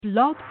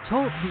Blog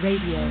Talk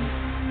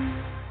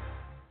Radio.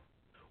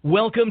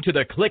 Welcome to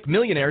the Click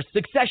Millionaire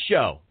Success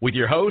Show with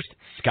your host,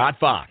 Scott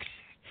Fox.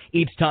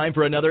 It's time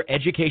for another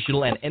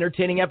educational and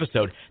entertaining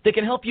episode that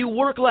can help you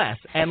work less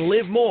and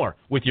live more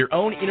with your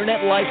own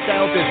internet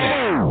lifestyle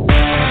business.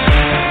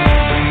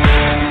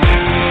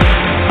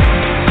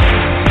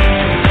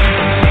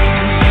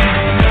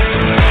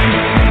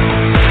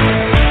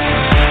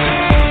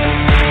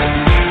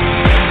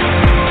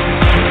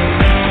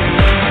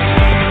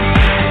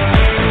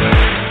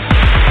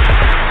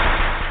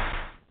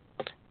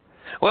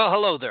 Well,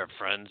 hello there,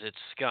 friends. It's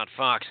Scott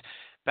Fox,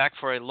 back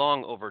for a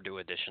long overdue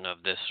edition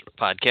of this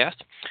podcast.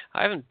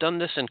 I haven't done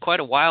this in quite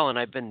a while, and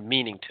I've been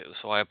meaning to,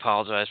 so I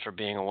apologize for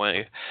being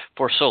away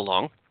for so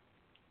long.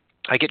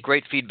 I get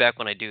great feedback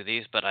when I do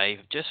these, but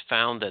I've just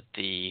found that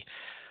the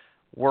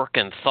work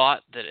and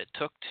thought that it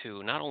took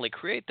to not only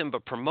create them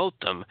but promote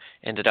them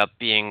ended up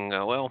being,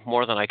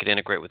 more than I could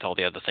integrate with all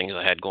the other things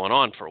I had going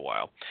on for a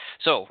while.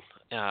 So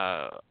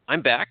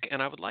I'm back,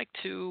 and I would like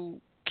to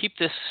keep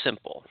this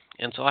simple.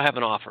 And so I have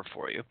an offer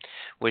for you,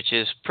 which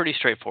is pretty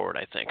straightforward,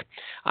 I think.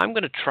 I'm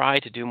going to try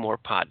to do more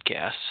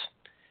podcasts,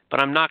 but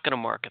I'm not going to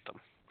market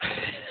them.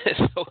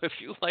 So if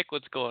you like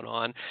what's going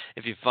on,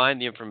 if you find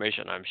the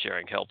information I'm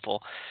sharing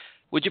helpful,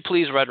 would you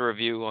please write a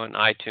review on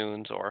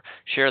iTunes or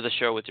share the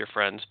show with your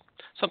friends?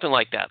 Something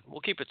like that.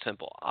 We'll keep it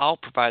simple. I'll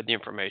provide the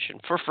information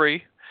for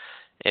free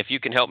if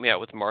you can help me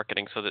out with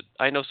marketing so that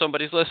I know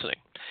somebody's listening.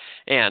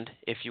 And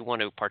if you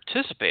want to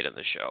participate in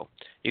the show,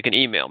 you can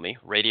email me,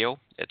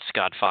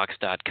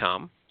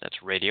 radio@scottfox.com.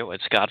 That's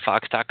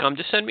radio@scottfox.com.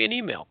 Just send me an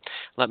email.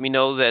 Let me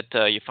know that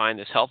you find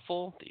this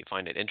helpful, that you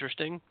find it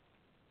interesting,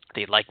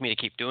 that you'd like me to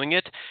keep doing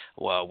it,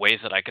 ways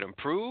that I could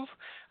improve,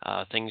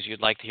 things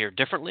you'd like to hear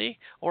differently,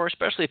 or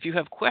especially if you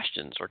have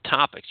questions or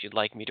topics you'd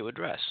like me to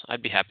address.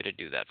 I'd be happy to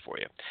do that for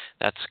you.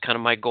 That's kind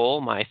of my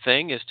goal. My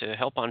thing is to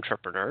help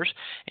entrepreneurs,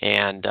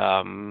 and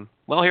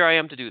here I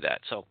am to do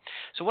that. So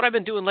what I've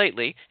been doing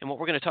lately, and what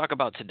we're going to talk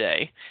about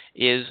today,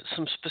 is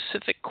some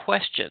specific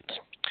questions.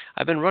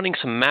 I've been running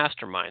some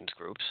MasterMinds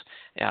groups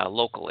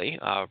locally,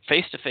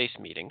 face-to-face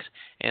meetings,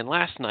 and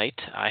last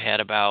night I had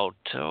about,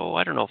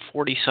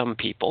 40-some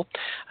people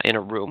in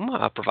a room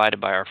provided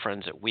by our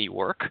friends at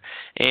WeWork,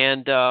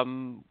 and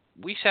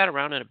we sat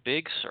around in a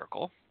big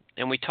circle,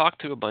 and we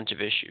talked through a bunch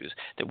of issues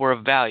that were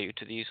of value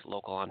to these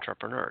local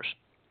entrepreneurs.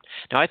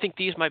 Now, I think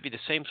these might be the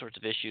same sorts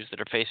of issues that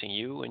are facing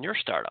you and your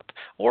startup,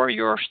 or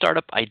your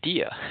startup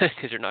idea,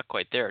 because you're not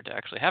quite there to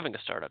actually having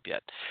a startup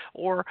yet,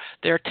 or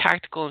they're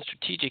tactical and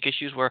strategic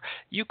issues where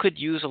you could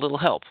use a little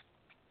help.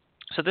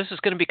 So this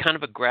is going to be kind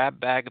of a grab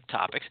bag of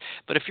topics,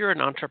 but if you're an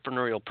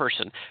entrepreneurial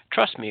person,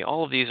 trust me,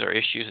 all of these are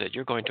issues that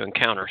you're going to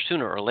encounter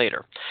sooner or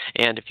later.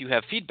 And if you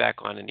have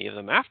feedback on any of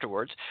them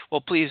afterwards,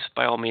 well, please,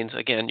 by all means,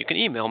 again, you can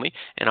email me,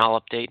 and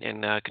I'll update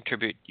and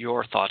contribute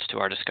your thoughts to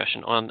our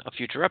discussion on a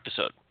future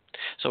episode.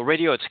 So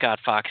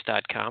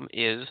radio@scottfox.com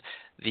is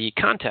the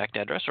contact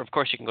address, or of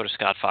course you can go to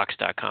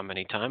scottfox.com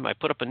anytime. I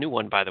put up a new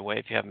one, by the way,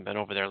 if you haven't been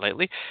over there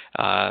lately.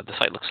 The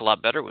site looks a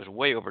lot better. It was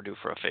way overdue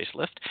for a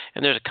facelift.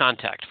 And there's a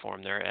contact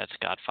form there at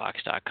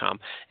scottfox.com,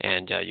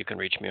 and you can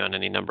reach me on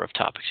any number of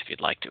topics if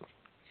you'd like to.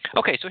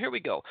 Okay, so here we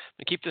go. I'm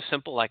going to keep this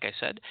simple, like I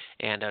said,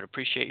 and I'd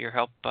appreciate your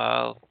help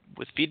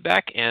with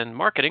feedback and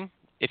marketing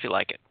if you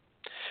like it.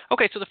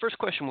 Okay, so the first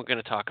question we're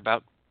going to talk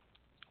about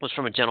was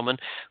from a gentleman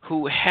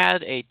who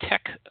had a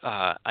tech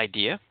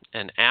idea,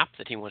 an app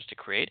that he wants to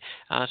create,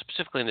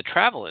 specifically in the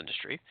travel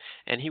industry,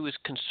 and he was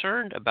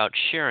concerned about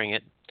sharing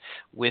it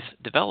with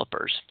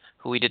developers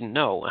who he didn't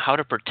know how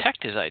to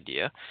protect his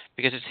idea,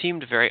 because it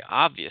seemed very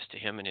obvious to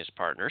him and his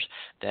partners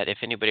that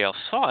if anybody else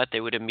saw it, they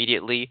would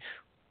immediately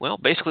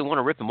basically want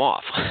to rip him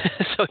off.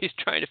 So he's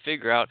trying to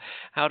figure out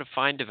how to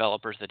find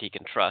developers that he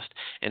can trust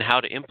and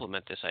how to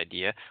implement this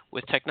idea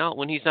with technology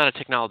when he's not a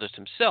technologist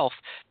himself,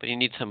 but he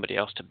needs somebody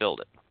else to build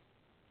it.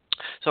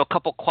 So a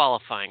couple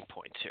qualifying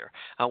points here.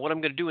 What I'm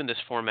going to do in this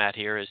format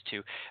here is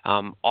to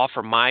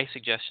offer my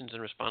suggestions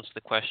in response to the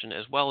question,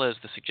 as well as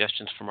the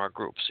suggestions from our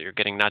group. So you're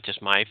getting not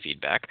just my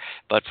feedback,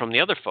 but from the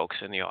other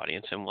folks in the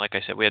audience. And like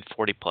I said, we had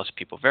 40-plus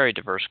people, very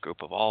diverse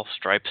group of all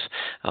stripes,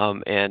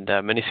 and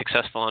many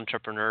successful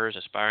entrepreneurs,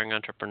 aspiring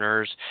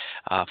entrepreneurs,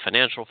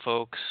 financial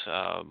folks,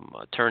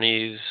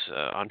 attorneys,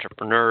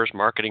 entrepreneurs,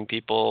 marketing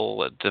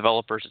people,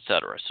 developers,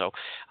 etc. So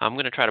I'm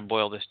going to try to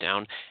boil this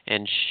down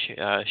and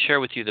share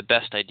with you the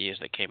best ideas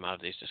that came out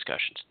of these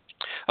discussions.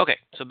 Okay,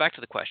 so back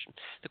to the question.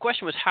 The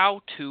question was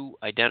how to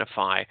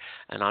identify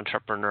an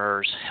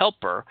entrepreneur's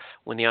helper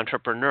when the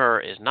entrepreneur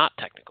is not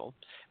technical,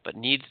 but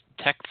needs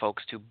tech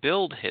folks to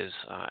build his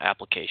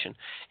application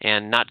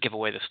and not give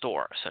away the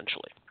store,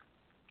 essentially,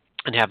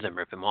 and have them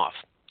rip him off.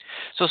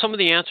 So some of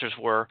the answers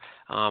were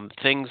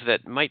things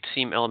that might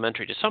seem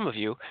elementary to some of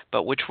you,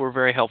 but which were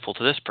very helpful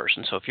to this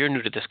person. So if you're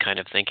new to this kind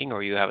of thinking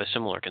or you have a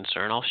similar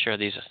concern, I'll share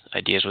these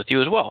ideas with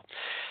you as well.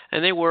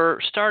 And they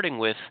were starting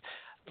with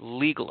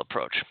legal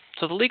approach.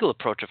 So the legal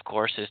approach, of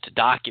course, is to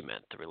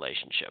document the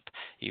relationship.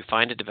 You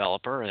find a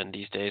developer, and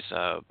these days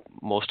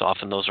most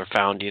often those are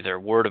found either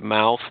word of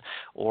mouth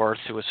or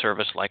through a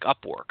service like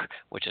Upwork,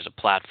 which is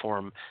a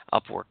platform,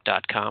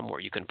 Upwork.com, where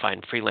you can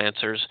find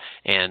freelancers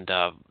and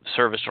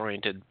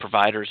service-oriented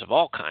providers of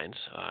all kinds,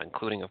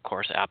 including, of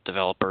course, app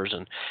developers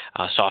and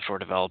software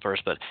developers,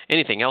 but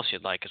anything else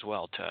you'd like as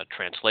well, to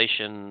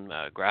translation,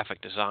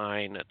 graphic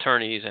design,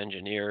 attorneys,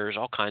 engineers,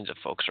 all kinds of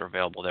folks are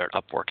available there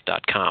at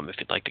Upwork.com if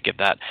you'd like to give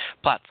that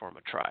platform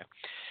a try.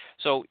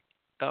 So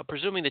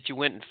presuming that you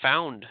went and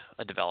found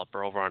a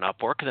developer over on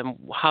Upwork, then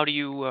how do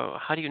you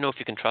know if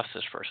you can trust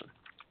this person?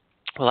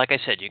 Well, like I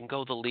said, you can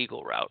go the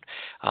legal route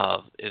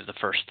is the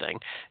first thing.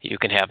 You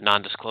can have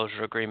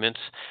non-disclosure agreements,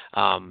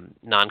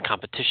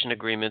 non-competition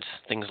agreements,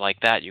 things like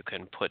that. You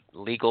can put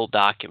legal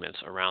documents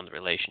around the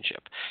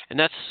relationship. And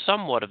that's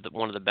somewhat of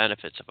one of the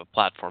benefits of a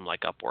platform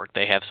like Upwork.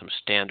 They have some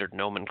standard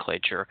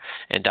nomenclature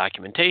and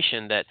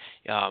documentation that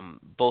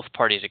both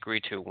parties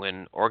agree to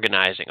when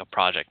organizing a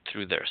project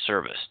through their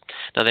service.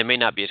 Now, they may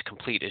not be as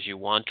complete as you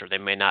want, or they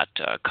may not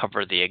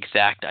cover the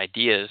exact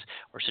ideas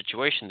or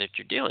situation that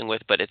you're dealing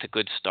with, but it's a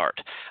good start.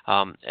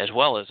 As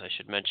well as, I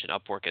should mention,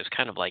 Upwork is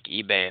kind of like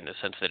eBay in the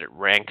sense that it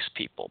ranks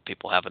people.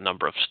 People have a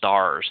number of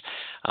stars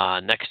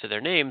next to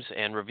their names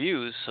and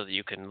reviews so that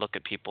you can look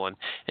at people and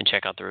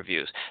check out the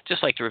reviews.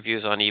 Just like the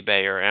reviews on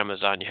eBay or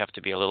Amazon, you have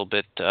to be a little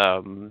bit,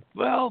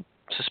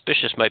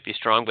 suspicious might be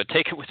strong, but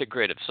take it with a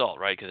grain of salt,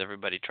 right? Because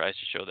everybody tries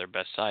to show their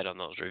best side on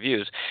those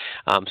reviews.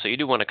 So you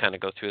do want to kind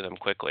of go through them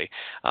quickly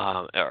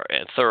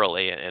and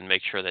thoroughly and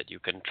make sure that you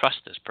can trust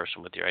this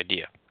person with your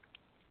idea.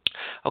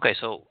 Okay,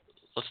 so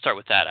let's start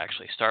with that,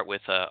 actually. Start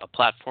with a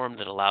platform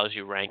that allows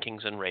you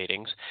rankings and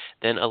ratings,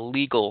 then a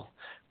legal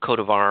coat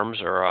of arms,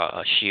 or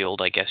a shield,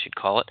 I guess you'd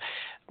call it,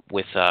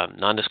 with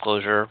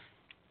non-disclosure,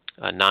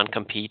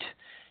 non-compete,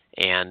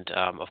 and,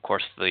 of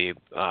course, the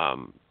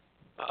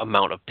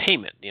amount of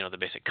payment, the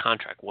basic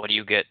contract. What do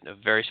you get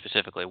very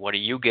specifically? What are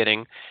you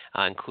getting,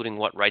 including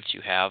what rights you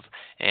have,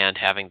 and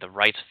having the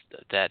rights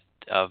that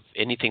of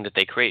anything that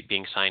they create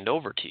being signed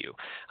over to you.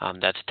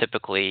 That's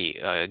typically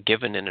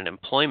given in an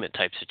employment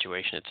type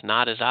situation. It's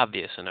not as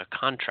obvious in a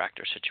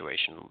contractor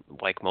situation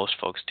like most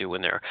folks do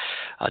when they're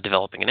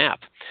developing an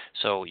app.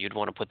 So you'd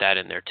want to put that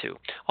in there too.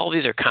 All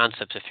these are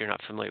concepts. If you're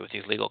not familiar with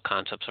these legal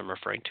concepts I'm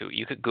referring to,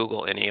 you could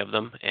Google any of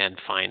them and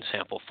find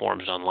sample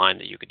forms online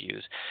that you could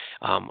use.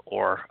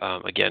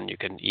 Again, you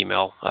can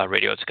email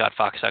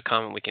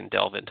radio@scottfox.com and we can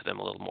delve into them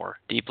a little more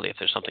deeply if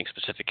there's something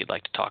specific you'd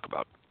like to talk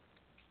about.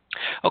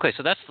 Okay,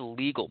 so that's the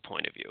legal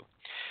point of view.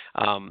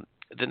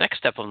 The next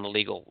step on the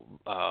legal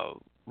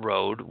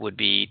road would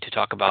be to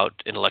talk about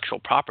intellectual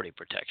property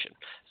protection,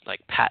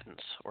 like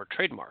patents or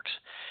trademarks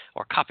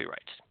or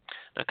copyrights.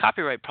 Now,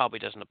 copyright probably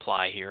doesn't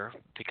apply here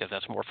because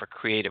that's more for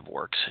creative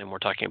works, and we're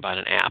talking about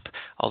an app,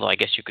 although I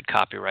guess you could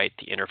copyright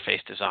the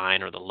interface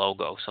design or the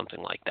logo,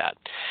 something like that.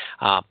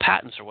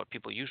 Patents are what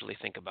people usually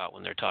think about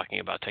when they're talking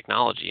about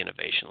technology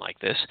innovation like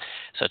this,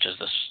 such as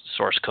the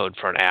source code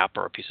for an app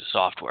or a piece of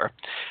software.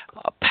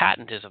 A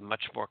patent is a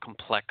much more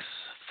complex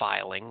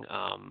filing.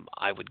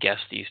 I would guess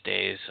these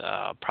days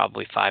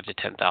probably $5,000 to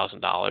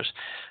 $10,000,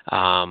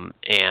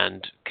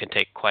 and can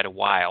take quite a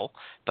while,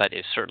 but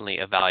is certainly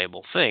a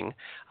valuable thing.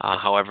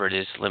 However, it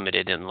is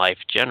limited in life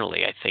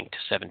generally, I think, to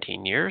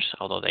 17 years,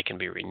 although they can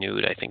be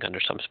renewed, I think, under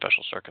some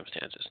special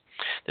circumstances.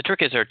 The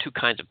trick is there are two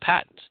kinds of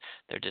patents.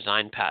 There are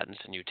design patents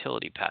and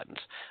utility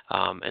patents,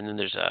 and then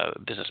there's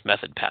business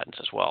method patents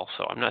as well.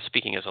 So I'm not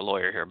speaking as a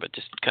lawyer here, but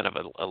just kind of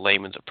a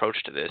layman's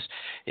approach to this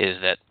is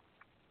that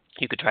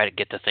you could try to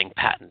get the thing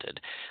patented,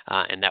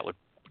 and that would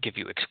give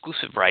you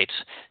exclusive rights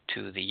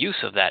to the use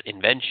of that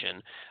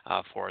invention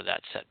for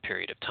that set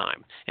period of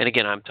time. And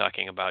again, I'm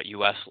talking about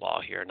U.S.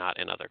 law here, not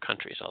in other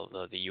countries,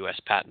 although the U.S.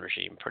 patent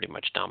regime pretty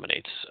much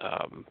dominates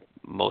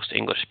most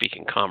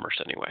English-speaking commerce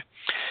anyway.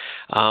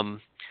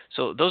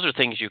 So those are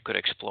things you could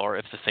explore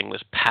if the thing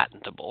was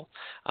patentable.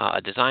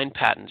 A design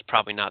patent is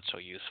probably not so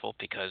useful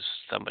because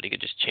somebody could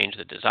just change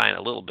the design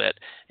a little bit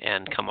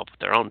and come up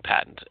with their own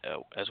patent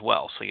as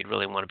well. So you'd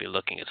really want to be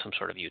looking at some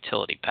sort of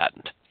utility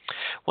patent.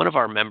 One of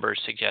our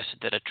members suggested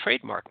that a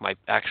trademark might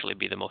actually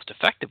be the most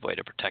effective way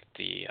to protect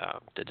the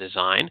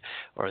design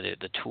or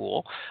the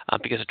tool,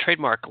 because a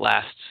trademark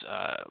lasts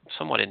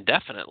somewhat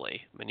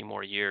indefinitely, many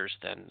more years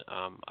than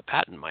a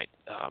patent might.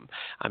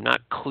 I'm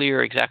not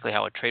clear exactly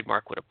how a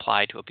trademark would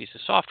apply to a piece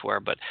of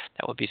software, but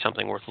that would be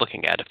something worth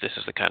looking at if this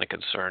is the kind of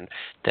concern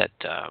that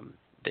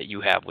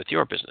you have with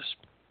your business.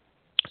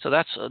 So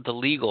that's the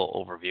legal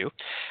overview.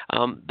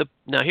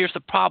 Now, here's the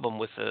problem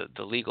with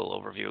the legal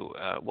overview.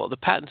 Well, the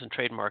patents and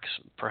trademarks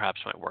perhaps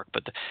might work,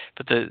 but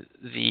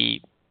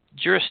the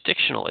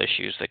jurisdictional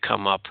issues that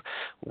come up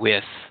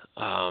with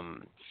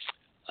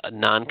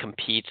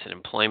non-competes and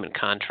employment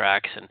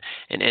contracts and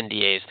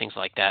NDAs, things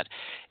like that,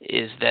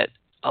 is that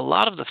a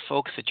lot of the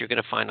folks that you're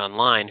going to find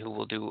online who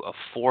will do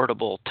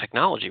affordable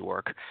technology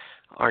work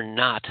are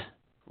not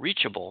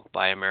reachable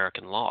by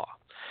American law.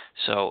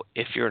 So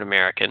if you're an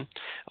American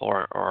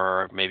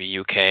or maybe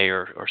UK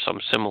or some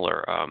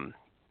similar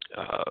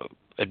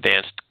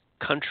advanced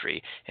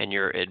country and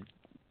you're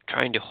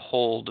trying to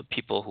hold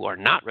people who are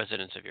not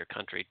residents of your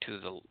country to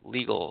the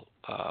legal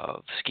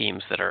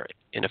schemes that are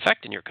in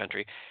effect in your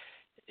country,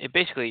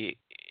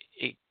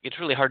 it's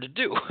really hard to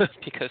do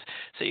because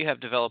say you have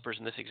developers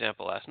in this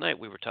example last night,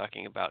 we were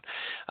talking about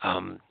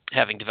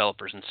having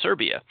developers in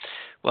Serbia.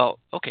 Well,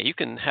 okay, you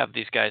can have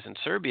these guys in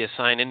Serbia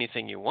sign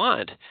anything you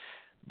want,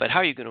 but how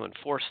are you going to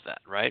enforce that,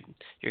 right?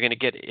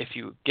 If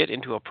you get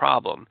into a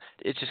problem,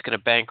 it's just going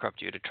to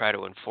bankrupt you to try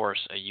to enforce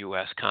a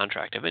U.S.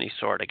 contract of any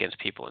sort against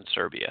people in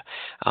Serbia.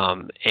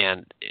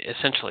 And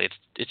essentially,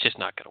 it's just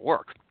not going to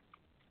work.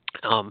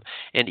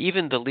 And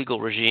even the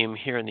legal regime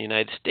here in the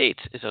United States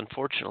is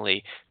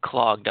unfortunately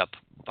clogged up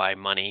by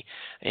money.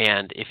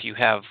 And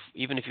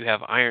even if you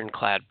have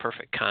ironclad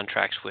perfect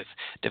contracts with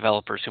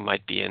developers who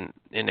might be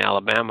in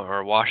Alabama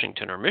or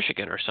Washington or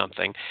Michigan or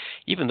something,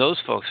 even those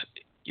folks,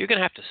 you're going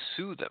to have to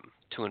sue them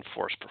to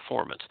enforce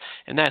performance.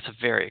 And that's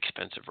a very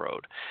expensive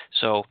road.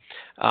 So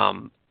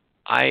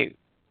I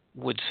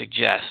would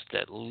suggest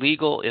that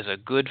legal is a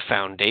good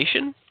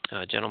foundation.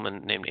 A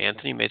gentleman named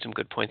Anthony made some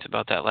good points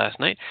about that last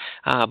night,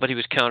 but he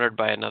was countered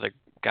by another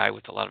guy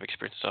with a lot of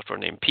experience in software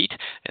named Pete,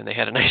 and they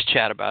had a nice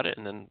chat about it,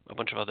 and then a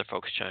bunch of other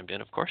folks chimed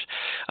in, of course.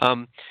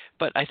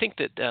 But I think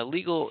that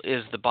legal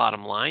is the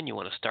bottom line. You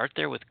want to start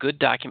there with good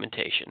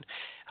documentation,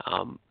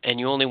 and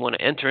you only want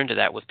to enter into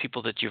that with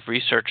people that you've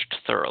researched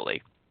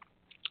thoroughly.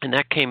 And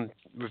that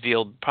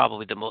revealed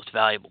probably the most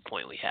valuable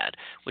point we had,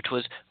 which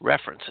was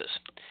references.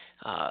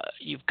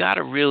 You've got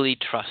to really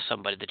trust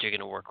somebody that you're going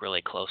to work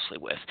really closely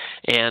with.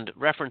 And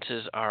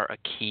references are a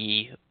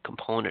key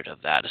component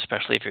of that,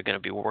 especially if you're going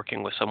to be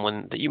working with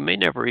someone that you may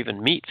never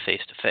even meet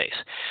face-to-face.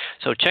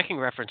 So checking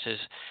references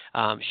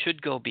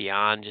should go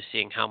beyond just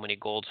seeing how many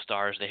gold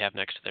stars they have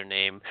next to their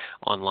name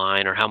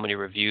online or how many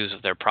reviews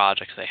of their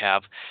projects they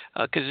have.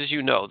 Because as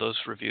you know, those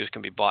reviews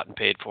can be bought and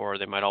paid for.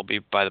 They might all be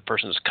by the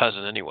person's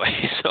cousin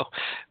anyway. So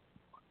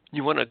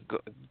you want to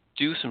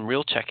do some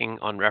real checking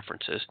on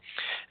references.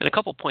 And a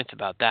couple points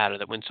about that are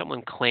that when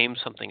someone claims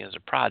something as a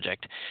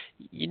project,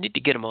 you need to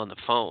get them on the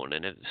phone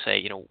and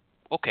say,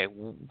 okay,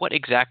 what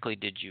exactly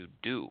did you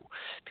do?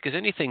 Because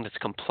anything that's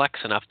complex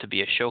enough to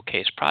be a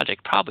showcase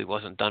project probably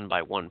wasn't done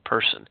by one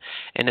person.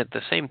 And at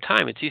the same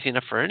time, it's easy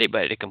enough for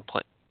anybody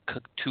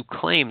to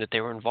claim that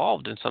they were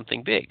involved in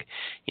something big.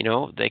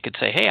 They could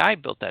say, hey, I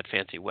built that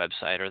fancy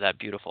website or that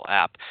beautiful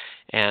app.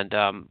 And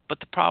but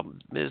the problem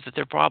is that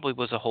there probably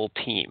was a whole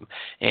team,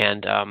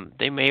 and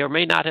they may or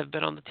may not have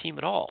been on the team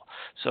at all.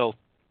 So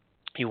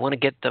you want to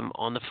get them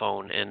on the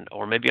phone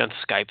or maybe on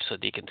Skype so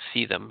that you can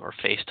see them, or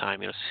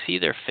FaceTime, see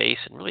their face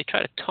and really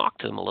try to talk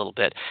to them a little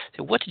bit.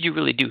 Say, what did you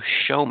really do?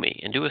 Show me,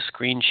 and do a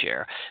screen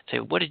share. Say,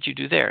 what did you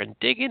do there? And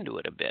dig into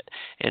it a bit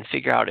and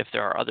figure out if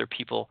there are other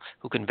people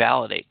who can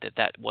validate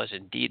that was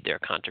indeed their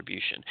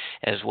contribution,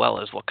 as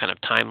well as what kind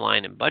of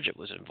timeline and budget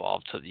was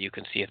involved so that you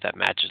can see if that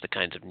matches the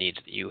kinds of needs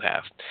that you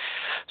have.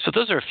 So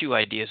those are a few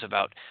ideas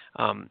about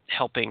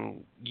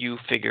helping you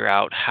figure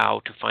out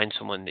how to find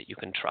someone that you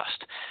can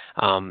trust.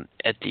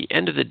 At the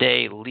end of the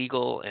day,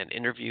 legal and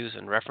interviews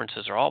and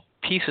references are all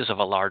pieces of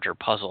a larger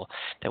puzzle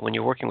that when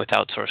you're working with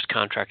outsourced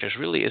contractors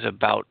really is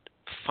about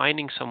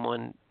finding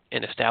someone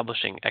and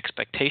establishing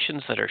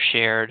expectations that are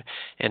shared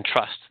and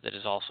trust that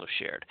is also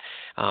shared.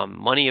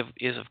 Money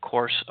is, of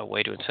course, a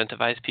way to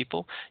incentivize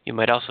people. You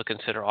might also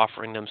consider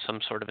offering them some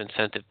sort of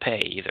incentive pay,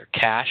 either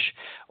cash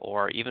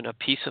or even a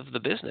piece of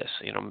the business.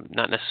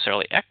 Not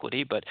necessarily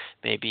equity, but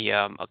maybe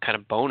a kind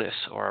of bonus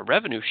or a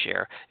revenue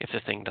share if the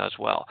thing does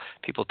well.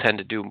 People tend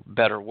to do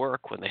better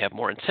work when they have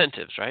more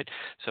incentives, right?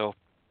 So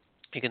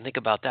you can think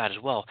about that as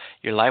well.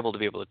 You're liable to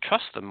be able to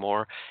trust them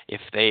more if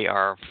they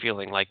are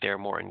feeling like they're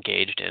more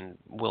engaged and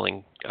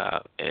willing,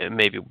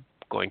 maybe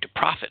going to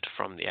profit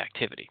from the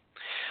activity.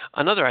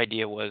 Another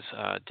idea was,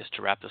 just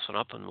to wrap this one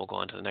up and we'll go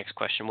on to the next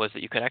question, was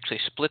that you could actually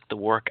split the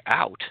work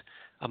out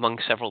among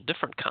several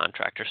different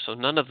contractors so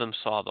none of them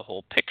saw the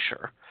whole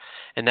picture.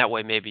 And that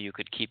way maybe you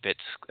could keep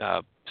its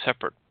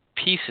separate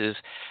pieces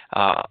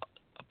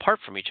apart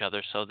from each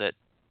other so that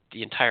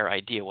the entire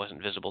idea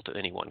wasn't visible to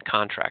any one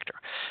contractor.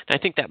 And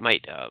I think that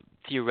might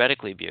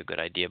theoretically be a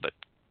good idea, but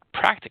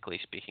practically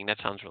speaking,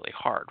 that sounds really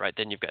hard, right?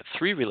 Then you've got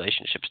 3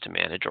 relationships to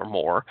manage or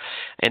more,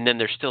 and then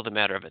there's still the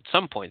matter of at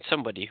some point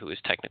somebody who is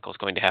technical is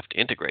going to have to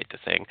integrate the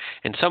thing,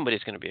 and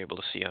somebody's going to be able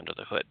to see under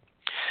the hood.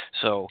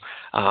 So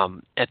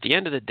at the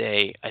end of the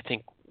day, I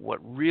think what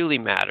really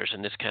matters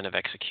in this kind of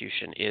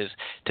execution is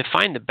to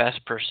find the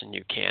best person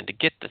you can to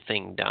get the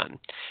thing done.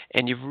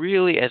 And you've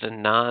really, as a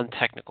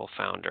non-technical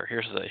founder,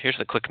 here's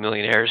the Click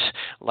Millionaires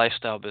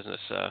lifestyle business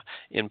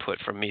input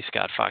from me,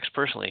 Scott Fox,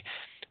 personally.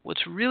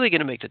 What's really going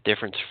to make the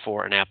difference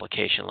for an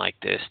application like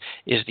this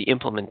is the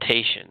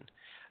implementation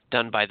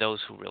done by those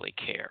who really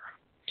care.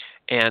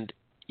 And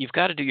you've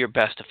got to do your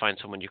best to find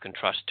someone you can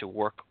trust to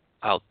work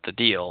out the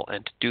deal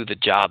and to do the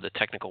job, the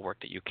technical work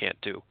that you can't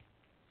do.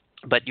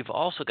 But you've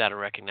also got to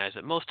recognize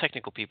that most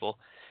technical people,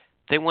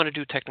 they want to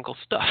do technical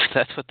stuff.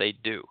 That's what they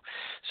do.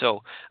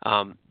 So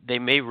they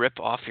may rip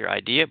off your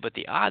idea, but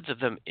the odds of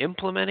them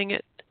implementing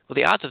it Well,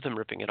 the odds of them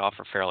ripping it off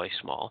are fairly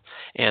small,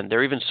 and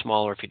they're even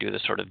smaller if you do the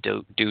sort of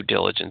due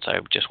diligence I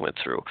just went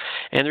through.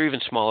 And they're even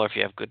smaller if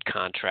you have good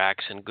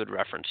contracts and good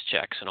reference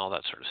checks and all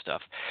that sort of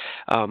stuff.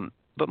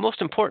 But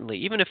most importantly,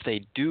 even if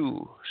they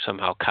do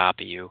somehow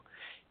copy you,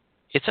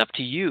 it's up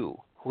to you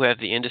who have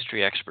the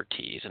industry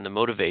expertise and the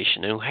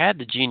motivation and who had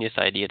the genius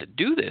idea to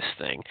do this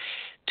thing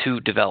to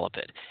develop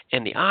it.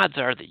 And the odds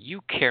are that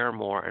you care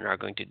more and are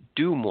going to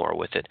do more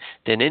with it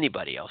than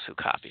anybody else who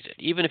copies it.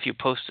 Even if you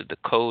posted the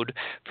code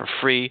for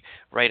free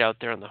right out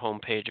there on the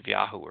homepage of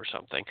Yahoo or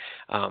something,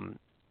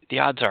 the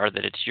odds are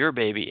that it's your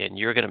baby and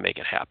you're going to make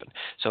it happen.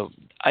 So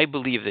I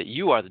believe that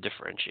you are the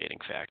differentiating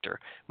factor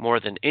more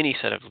than any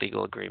set of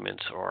legal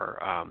agreements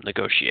or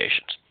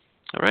negotiations.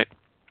 All right?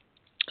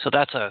 So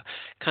that's a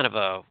kind of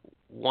a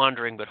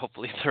wandering but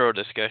hopefully thorough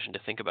discussion to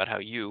think about how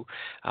you,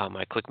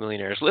 my Click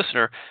Millionaires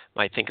listener,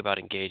 might think about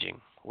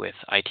engaging with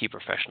IT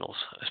professionals,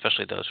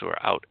 especially those who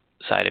are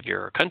outside of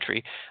your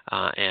country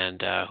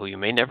and who you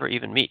may never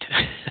even meet.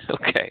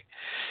 Okay.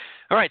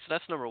 All right, so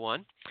that's number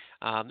one.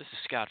 This is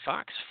Scott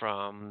Fox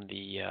from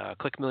the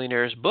Click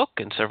Millionaires book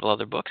and several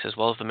other books, as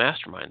well as the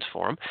MasterMinds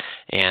forum.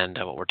 And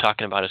what we're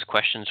talking about is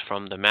questions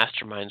from the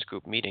MasterMinds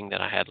group meeting that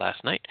I had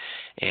last night.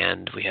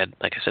 And we had,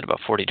 like I said,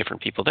 about 40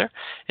 different people there.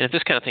 And if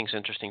this kind of thing is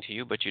interesting to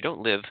you, but you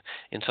don't live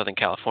in Southern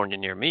California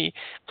near me,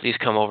 please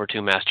come over to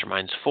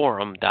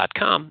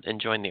mastermindsforum.com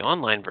and join the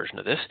online version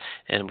of this,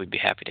 and we'd be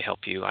happy to help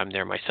you. I'm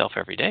there myself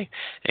every day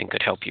and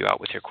could help you out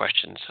with your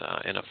questions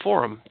in a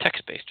forum,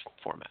 text-based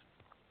format.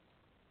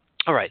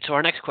 All right, so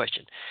our next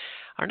question.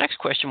 Our next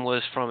question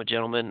was from a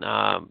gentleman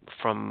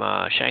from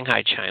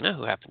Shanghai, China,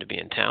 who happened to be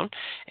in town,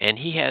 and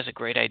he has a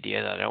great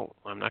idea that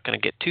I'm not going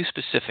to get too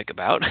specific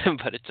about,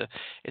 but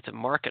it's a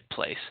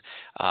marketplace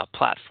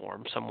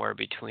platform somewhere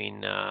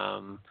between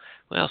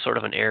sort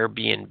of an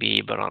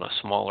Airbnb, but on a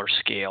smaller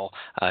scale,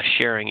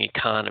 sharing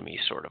economy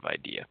sort of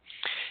idea.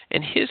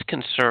 And his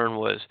concern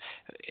was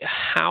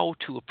how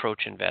to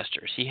approach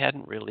investors. He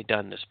hadn't really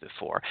done this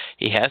before.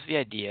 He has the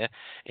idea,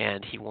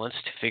 and he wants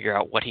to figure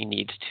out what he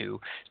needs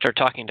to start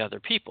talking to other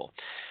people.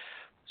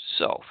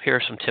 So here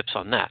are some tips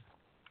on that.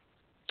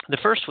 The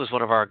first was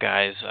one of our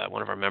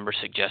members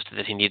suggested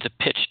that he needs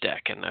a pitch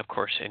deck. And, of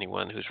course,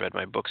 anyone who's read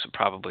my books would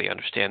probably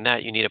understand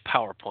that. You need a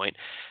PowerPoint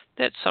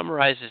that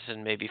summarizes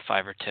in maybe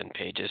 5 or 10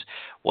 pages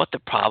what the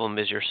problem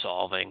is you're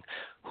solving,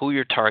 who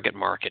your target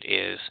market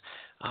is,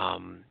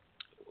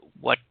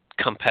 what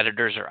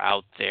competitors are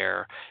out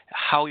there,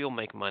 how you'll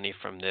make money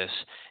from this,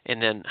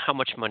 and then how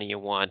much money you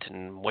want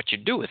and what you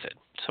do with it.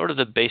 Sort of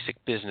the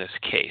basic business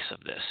case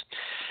of this.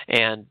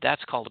 And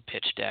that's called a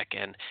pitch deck,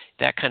 and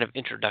that kind of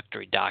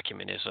introductory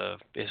document is a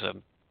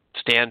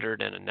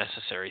standard and a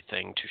necessary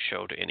thing to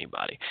show to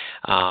anybody.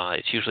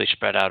 It's usually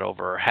spread out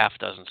over half a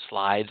dozen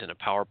slides in a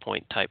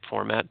PowerPoint type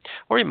format,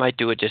 or you might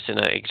do it just in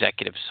an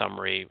executive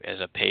summary as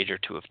a page or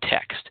two of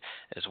text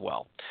as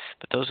well.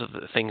 But those are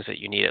the things that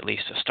you need at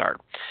least to start.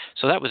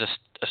 So that was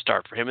a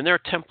start for him, and there are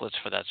templates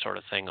for that sort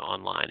of thing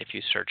online. If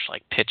you search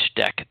like pitch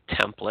deck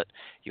template,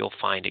 you'll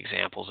find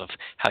examples of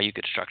how you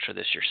could structure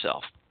this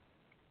yourself.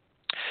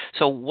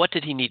 So what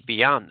did he need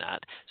beyond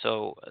that?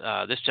 So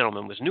this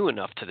gentleman was new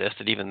enough to this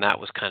that even that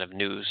was kind of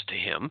news to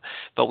him,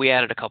 but we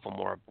added a couple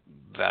more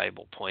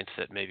valuable points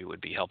that maybe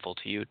would be helpful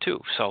to you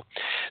too. So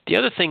the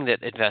other thing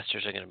that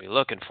investors are going to be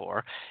looking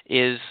for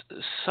is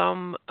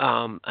some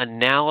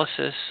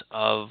analysis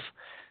of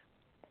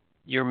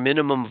your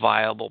minimum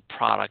viable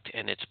product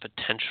and its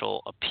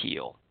potential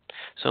appeal.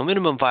 So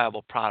minimum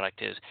viable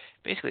product is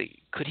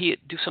basically, could he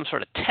do some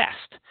sort of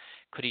test?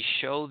 Could he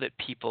show that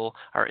people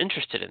are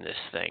interested in this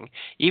thing,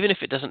 even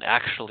if it doesn't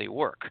actually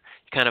work?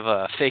 Kind of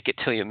a fake it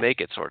till you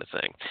make it sort of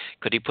thing.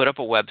 Could he put up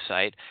a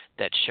website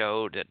that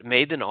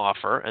made an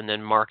offer and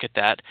then market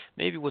that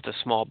maybe with a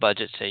small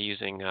budget, say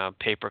using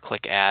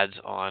pay-per-click ads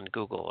on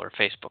Google or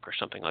Facebook or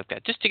something like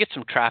that, just to get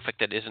some traffic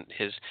that isn't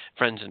his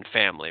friends and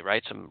family,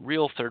 right? Some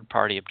real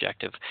third-party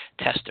objective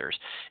testers,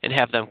 and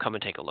have them come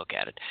and take a look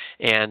at it.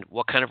 And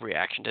what kind of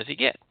reaction does he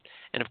get?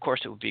 And, of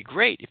course, it would be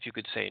great if you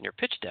could say in your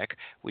pitch deck,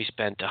 we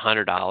spent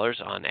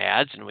 $100 on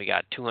ads and we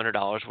got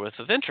 $200 worth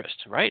of interest,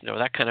 right? Now,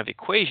 that kind of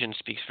equation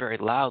speaks very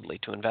loudly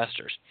to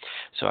investors.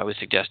 So I was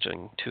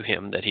suggesting to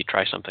him that he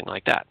try something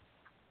like that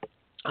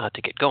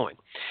to get going.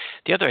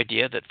 The other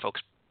idea that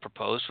folks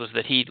proposed was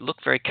that he look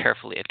very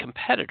carefully at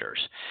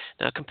competitors.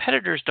 Now,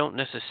 competitors don't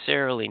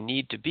necessarily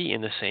need to be in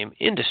the same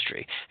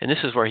industry, and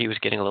this is where he was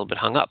getting a little bit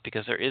hung up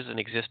because there is an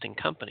existing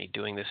company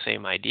doing the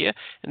same idea,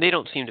 and they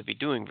don't seem to be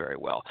doing very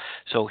well.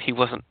 So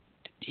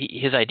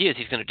his idea is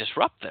he's going to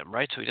disrupt them,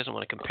 right? So he doesn't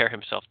want to compare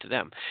himself to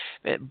them.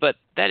 But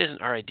that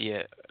isn't our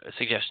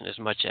suggestion as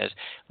much as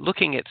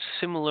looking at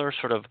similar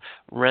sort of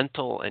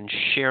rental and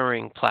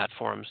sharing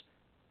platforms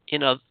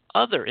in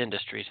other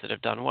industries that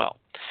have done well.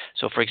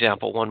 So, for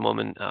example, one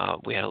woman,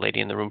 we had a lady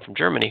in the room from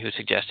Germany who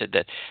suggested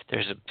that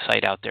there's a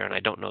site out there, and I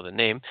don't know the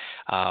name,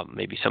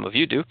 maybe some of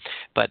you do,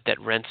 but that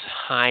rents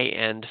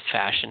high-end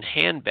fashion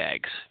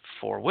handbags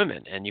for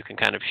women, and you can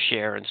kind of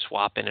share and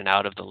swap in and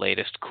out of the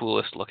latest,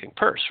 coolest looking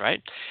purse,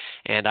 right?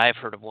 And I've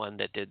heard of one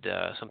that did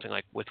something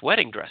like with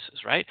wedding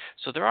dresses, right?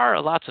 So there are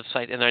lots of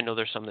sites, and I know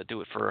there's some that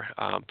do it for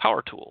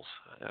power tools,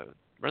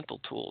 rental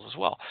tools as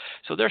well.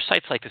 So there are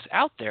sites like this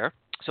out there.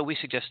 So we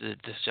suggested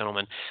that this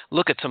gentleman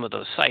look at some of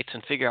those sites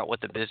and figure out what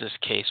the business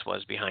case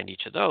was behind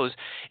each of those,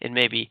 and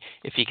maybe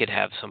if he could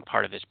have some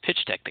part of his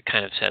pitch deck that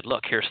kind of said,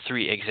 look, here's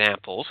 3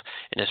 examples,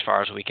 and as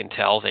far as we can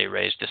tell, they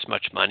raised this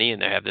much money,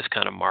 and they have this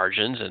kind of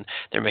margins, and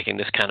they're making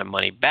this kind of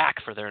money back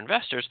for their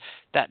investors.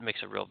 That makes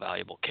a real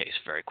valuable case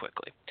very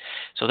quickly.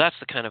 So that's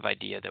the kind of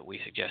idea that we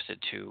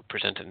suggested to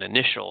present an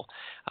initial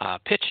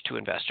pitch to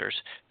investors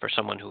for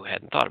someone who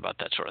hadn't thought about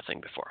that sort of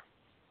thing before.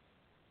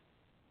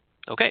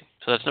 Okay,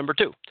 so that's number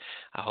 2.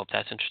 I hope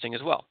that's interesting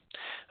as well.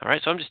 All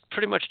right, so I'm just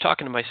pretty much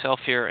talking to myself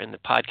here in the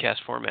podcast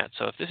format.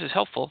 So if this is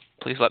helpful,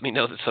 please let me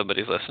know that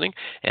somebody's listening,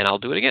 and I'll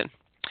do it again.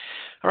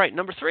 All right,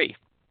 number 3.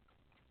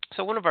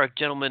 So one of our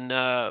gentlemen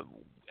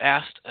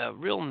asked a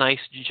real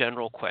nice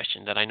general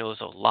question that I know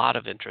is a lot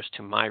of interest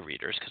to my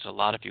readers, because a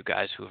lot of you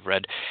guys who have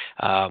read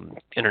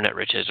Internet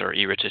Riches or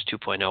E-Riches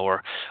 2.0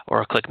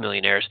 or Click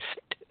Millionaires,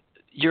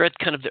 you're at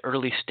kind of the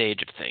early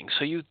stage of things.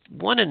 So you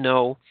want to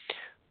know,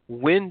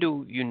 when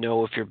do you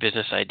know if your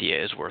business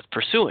idea is worth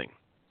pursuing?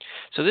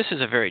 So this is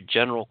a very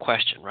general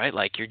question, right?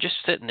 Like you're just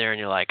sitting there and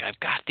you're like, I've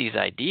got these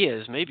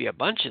ideas, maybe a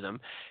bunch of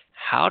them.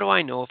 How do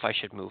I know if I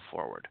should move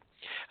forward?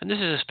 And this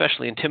is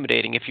especially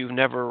intimidating if you've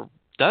never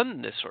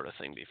done this sort of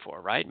thing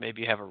before, right?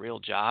 Maybe you have a real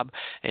job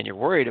and you're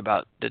worried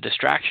about the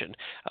distraction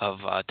of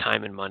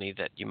time and money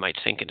that you might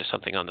sink into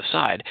something on the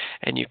side,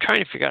 and you're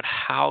trying to figure out,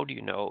 how do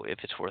you know if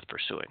it's worth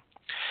pursuing?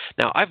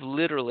 Now, I've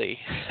literally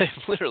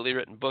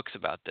written books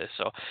about this,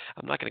 so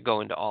I'm not going to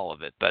go into all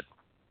of it, but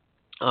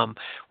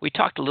we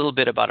talked a little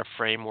bit about a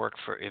framework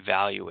for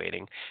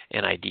evaluating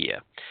an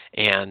idea.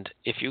 And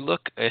if you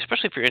look,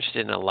 especially if you're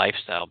interested in a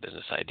lifestyle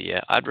business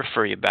idea, I'd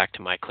refer you back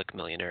to my Click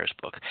Millionaires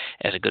book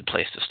as a good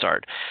place to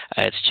start.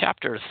 It's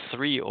chapter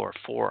 3 or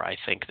 4, I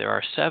think. There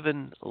are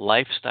 7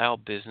 lifestyle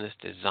business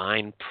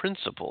design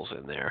principles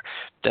in there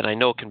that I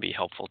know can be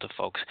helpful to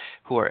folks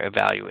who are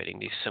evaluating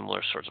these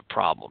similar sorts of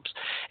problems.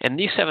 And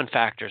these 7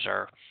 factors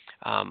are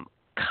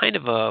kind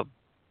of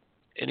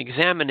an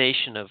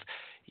examination of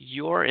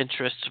your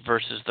interests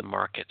versus the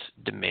market's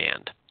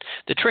demand.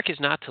 The trick is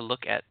not to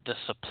look at the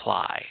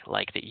supply,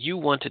 like that you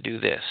want to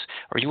do this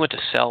or you want to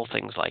sell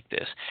things like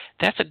this.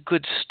 That's a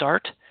good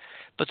start,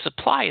 but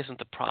supply isn't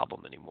the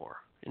problem anymore.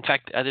 In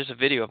fact, there's a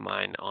video of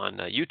mine on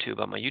YouTube,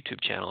 on my YouTube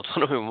channel. It's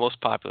one of my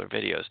most popular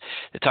videos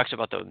that talks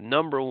about the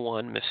number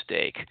 1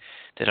 mistake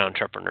that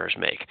entrepreneurs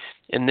make.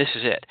 And this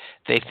is it.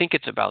 They think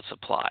it's about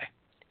supply.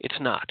 It's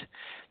not.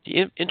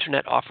 The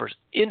internet offers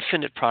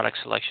infinite product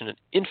selection and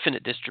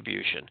infinite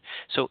distribution,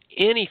 so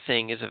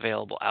anything is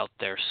available out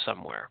there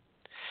somewhere.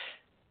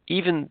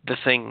 Even the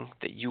thing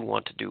that you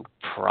want to do,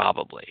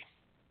 probably.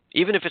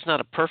 Even if it's not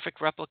a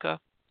perfect replica,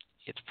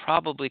 it's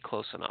probably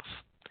close enough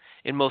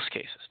in most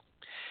cases.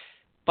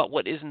 But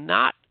what is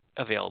not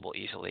available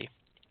easily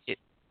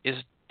is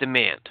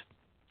demand.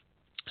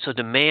 So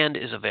demand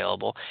is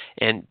available,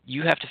 and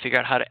you have to figure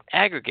out how to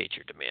aggregate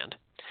your demand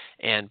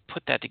and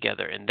put that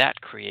together, and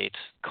that creates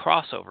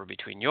crossover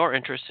between your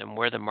interests and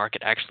where the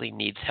market actually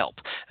needs help.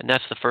 And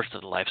that's the first of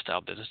the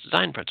lifestyle business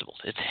design principles.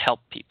 It's help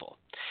people.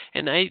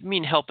 And I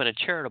mean help in a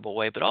charitable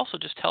way, but also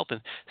just help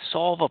and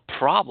solve a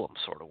problem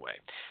sort of way.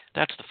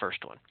 That's the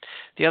first one.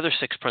 The other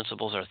 6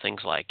 principles are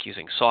things like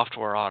using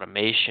software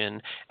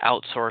automation,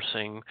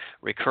 outsourcing,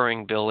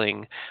 recurring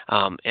billing,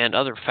 and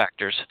other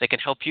factors that can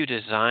help you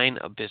design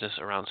a business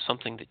around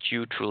something that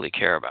you truly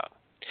care about.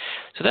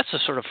 So that's a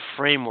sort of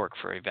framework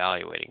for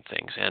evaluating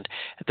things. And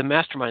at the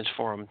MasterMinds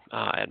Forum,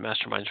 at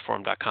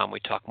mastermindsforum.com,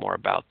 we talk more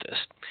about this.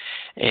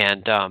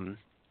 And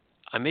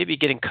I may be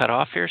getting cut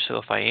off here, so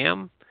if I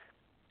am,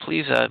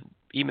 please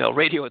email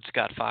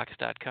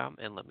radio@scottfox.com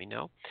and let me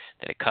know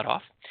that it cut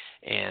off.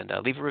 And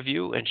leave a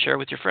review and share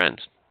with your friends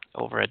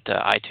over at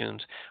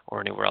iTunes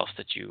or anywhere else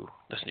that you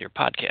listen to your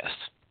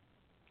podcasts.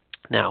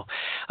 Now,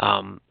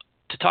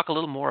 to talk a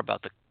little more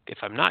about if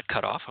I'm not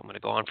cut off, I'm going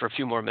to go on for a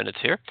few more minutes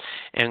here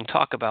and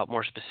talk about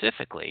more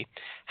specifically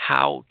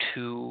how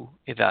to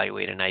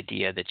evaluate an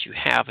idea that you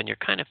have and you're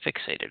kind of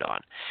fixated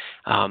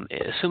on,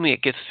 assuming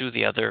it gets through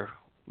the other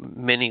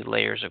many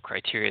layers of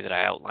criteria that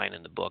I outline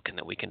in the book and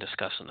that we can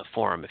discuss in the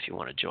forum if you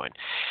want to join.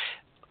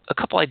 A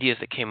couple ideas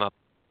that came up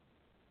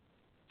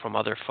from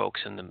other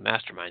folks in the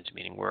Masterminds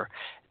meeting were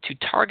to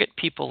target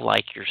people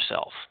like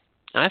yourself.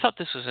 And I thought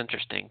this was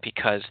interesting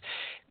because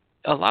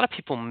a lot of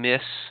people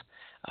miss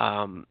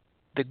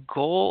the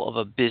goal of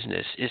a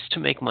business is to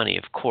make money,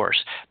 of course,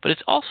 but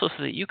it's also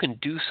so that you can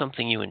do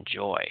something you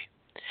enjoy.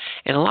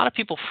 And a lot of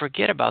people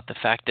forget about the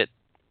fact that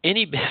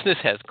any business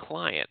has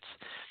clients,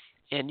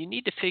 and you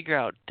need to figure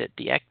out that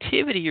the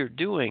activity you're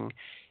doing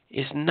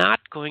is not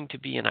going to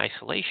be in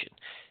isolation.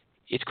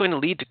 It's going to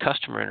lead to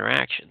customer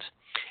interactions.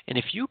 And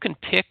if you can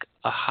pick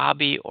a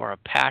hobby or a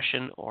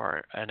passion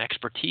or an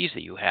expertise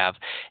that you have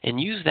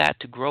and use that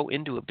to grow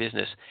into a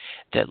business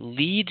that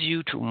leads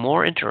you to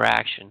more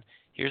interaction,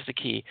 here's the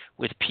key,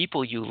 with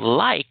people you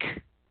like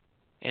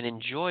and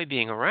enjoy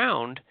being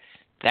around,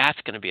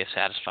 that's going to be a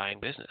satisfying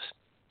business.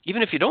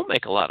 Even if you don't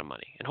make a lot of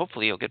money, and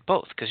hopefully you'll get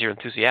both because you're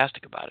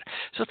enthusiastic about it.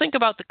 So think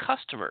about the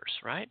customers,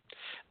 right?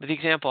 The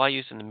example I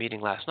used in the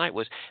meeting last night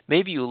was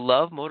maybe you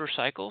love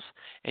motorcycles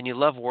and you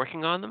love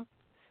working on them,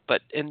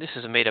 and this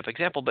is a made-up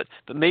example, but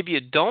maybe you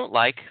don't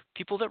like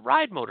people that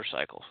ride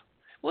motorcycles.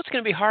 Well, it's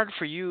going to be hard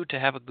for you to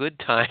have a good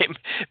time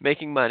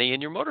making money in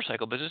your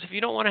motorcycle business if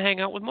you don't want to hang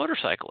out with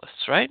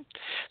motorcyclists, right?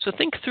 So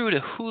think through to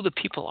who the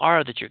people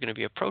are that you're going to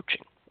be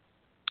approaching.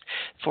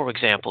 For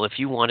example, if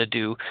you want to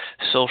do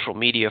social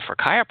media for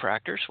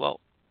chiropractors, well,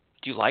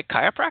 do you like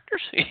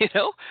chiropractors?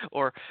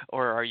 Or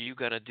are you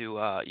going to do?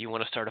 You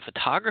want to start a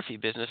photography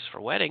business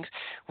for weddings?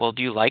 Well,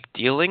 do you like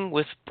dealing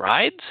with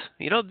brides?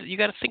 You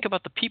got to think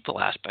about the people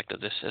aspect of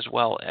this as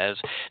well as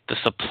the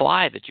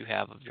supply that you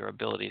have of your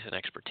abilities and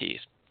expertise.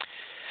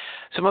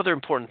 Some other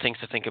important things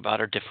to think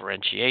about are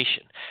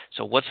differentiation.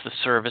 So, what's the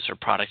service or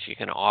product you're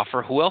going to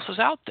offer? Who else is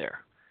out there?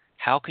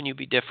 How can you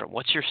be different?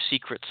 What's your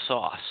secret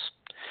sauce?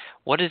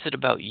 What is it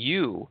about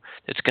you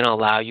that's going to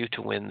allow you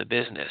to win the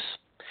business?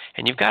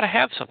 And you've got to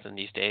have something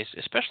these days,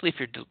 especially if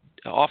you're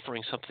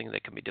offering something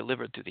that can be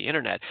delivered through the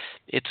internet.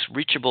 It's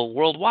reachable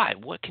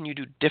worldwide. What can you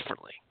do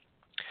differently?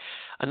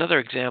 Another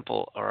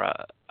example or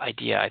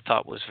idea I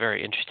thought was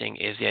very interesting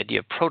is the idea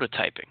of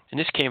prototyping. And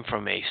this came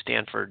from a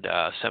Stanford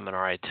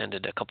seminar I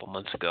attended a couple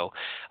months ago.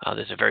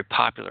 There's a very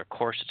popular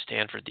course at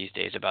Stanford these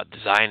days about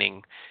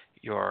designing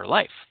your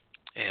life.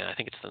 And I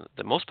think it's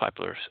the most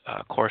popular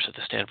course at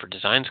the Stanford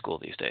Design School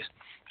these days.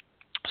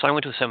 So I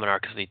went to a seminar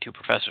because the two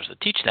professors that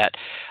teach that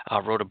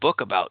wrote a book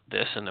about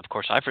this, and of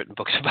course I've written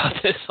books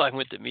about this, so I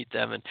went to meet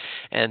them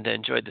and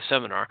enjoyed the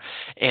seminar.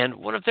 And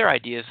one of their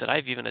ideas that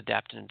I've even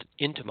adapted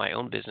into my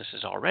own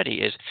businesses already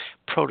is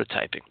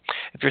prototyping.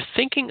 If you're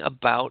thinking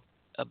about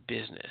a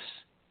business,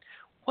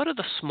 what are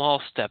the small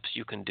steps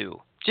you can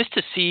do just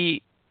to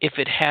see if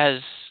it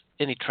has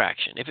any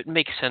traction, if it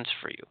makes sense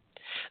for you?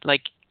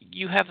 Like,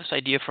 you have this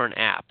idea for an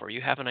app, or you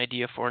have an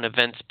idea for an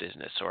events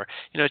business, or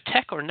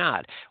tech or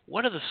not.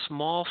 What are the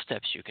small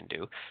steps you can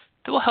do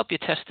that will help you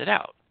test it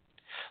out?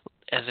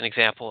 As an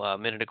example, a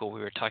minute ago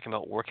we were talking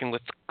about working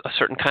with a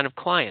certain kind of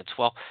clients.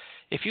 Well,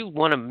 if you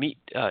want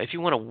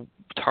to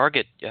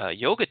target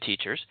yoga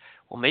teachers,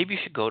 well, maybe you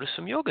should go to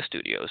some yoga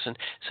studios and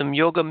some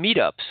yoga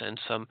meetups and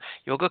some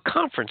yoga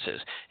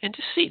conferences, and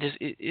just see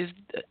is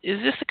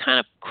this the kind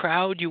of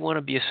crowd you want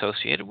to be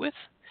associated with?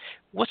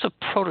 What's a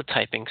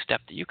prototyping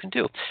step that you can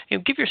do?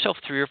 Give yourself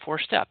 3 or 4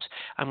 steps.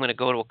 I'm going to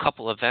go to a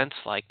couple events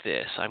like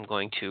this. I'm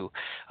going to,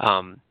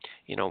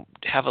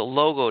 have a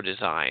logo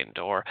designed,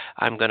 or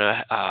I'm going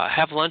to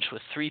have lunch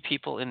with 3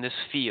 people in this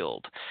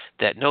field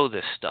that know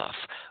this stuff,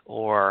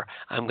 or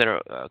I'm going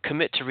to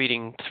commit to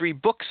reading 3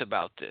 books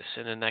about this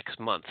in the next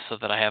month so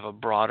that I have a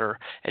broader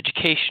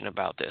education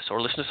about this,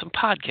 or listen to some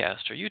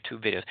podcasts or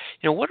YouTube videos.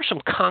 What are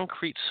some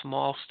concrete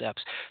small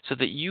steps so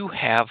that you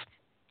have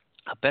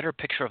a better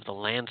picture of the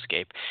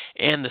landscape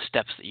and the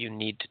steps that you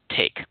need to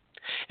take?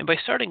 And by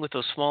starting with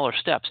those smaller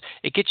steps,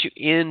 it gets you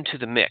into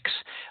the mix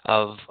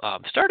of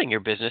starting your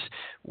business,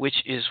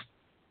 which is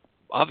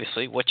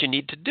obviously what you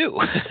need to do.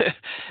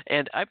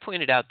 And I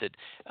pointed out that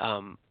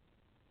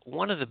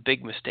one of the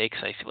big mistakes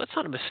I see, well, it's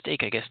not a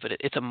mistake, I guess, but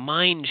it's a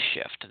mind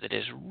shift that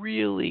is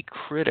really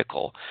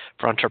critical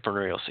for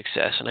entrepreneurial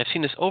success. And I've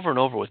seen this over and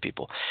over with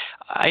people.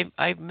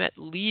 I've met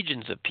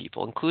legions of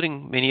people,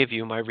 including many of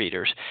you, my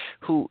readers,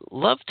 who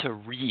love to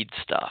read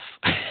stuff.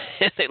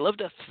 They love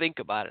to think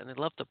about it, and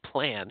they love to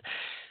plan.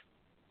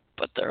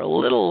 But they're a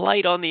little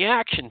light on the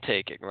action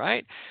taking,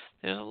 right?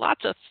 There's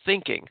lots of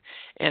thinking.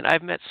 And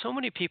I've met so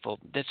many people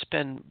that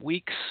spend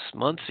weeks,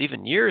 months,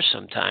 even years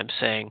sometimes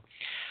saying,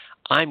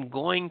 I'm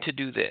going to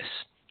do this,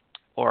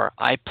 or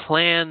I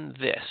plan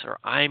this, or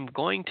I'm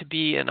going to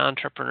be an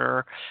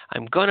entrepreneur,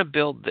 I'm going to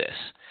build this,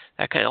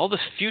 all this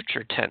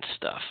future tense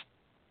stuff.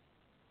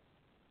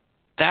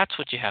 That's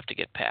what you have to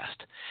get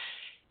past.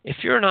 If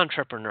you're an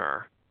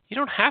entrepreneur, you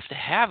don't have to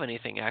have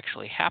anything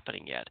actually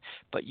happening yet,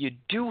 but you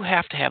do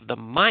have to have the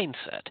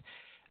mindset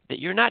that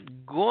you're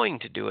not going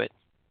to do it,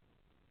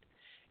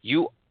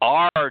 you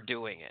are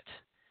doing it.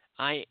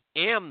 I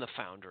am the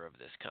founder of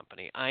this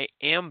company. I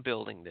am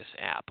building this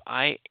app.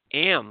 I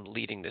am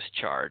leading this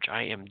charge.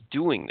 I am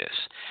doing this.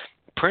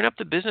 Print up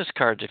the business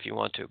cards if you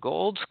want to. Go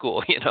old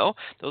school,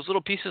 Those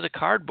little pieces of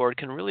cardboard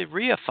can really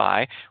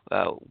reify,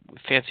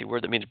 fancy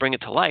word that means bring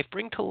it to life.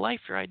 Bring to life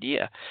your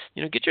idea.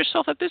 Get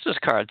yourself a business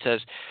card that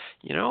says,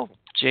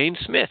 Jane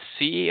Smith,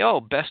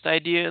 CEO,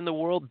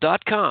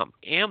 bestideaintheworld.com.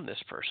 Am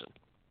this person.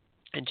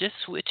 And just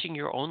switching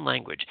your own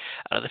language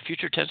out of the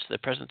future tense to the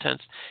present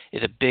tense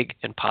is a big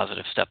and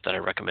positive step that I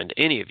recommend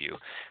to any of you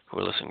who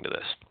are listening to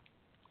this.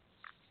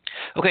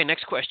 Okay,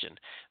 next question.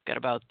 Got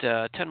about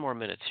 10 more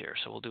minutes here,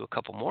 so we'll do a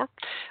couple more.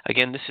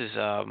 Again, this is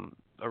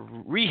a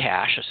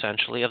rehash,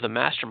 essentially, of the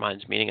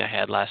MasterMinds meeting I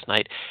had last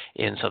night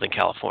in Southern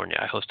California.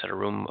 I hosted a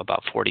room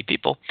about 40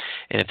 people,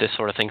 and if this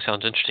sort of thing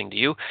sounds interesting to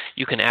you,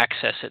 you can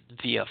access it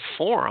via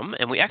forum.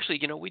 And we actually,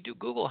 we do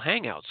Google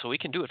Hangouts, so we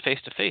can do it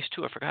face-to-face,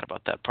 too. I forgot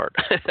about that part.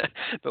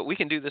 But we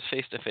can do this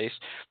face-to-face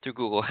through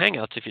Google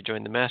Hangouts if you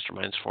join the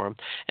MasterMinds forum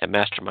at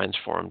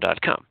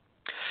mastermindsforum.com.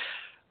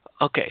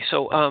 Okay,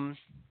 so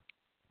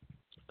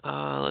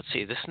let's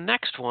see. This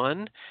next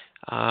one,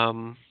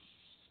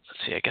 let's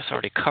see, I guess I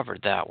already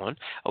covered that one.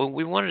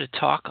 We wanted to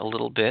talk a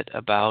little bit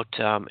about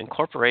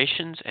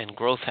incorporations and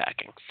growth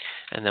hacking,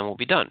 and then we'll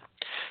be done.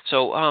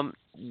 So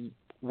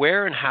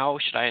where and how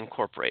should I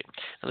incorporate?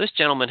 Now, this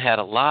gentleman had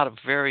a lot of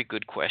very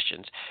good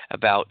questions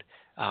about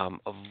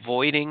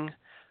avoiding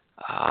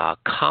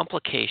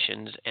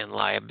complications and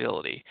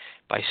liability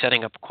by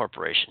setting up a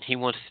corporation. He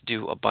wants to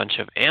do a bunch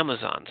of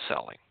Amazon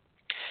selling,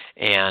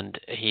 and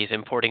he's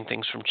importing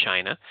things from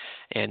China,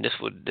 and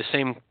the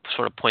same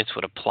sort of points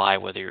would apply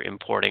whether you're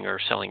importing or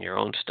selling your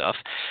own stuff.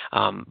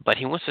 But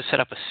he wants to set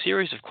up a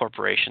series of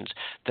corporations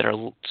that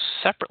are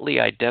separately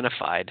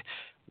identified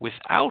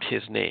without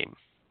his name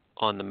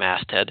on the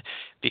masthead,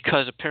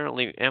 because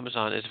apparently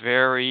Amazon is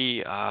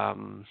very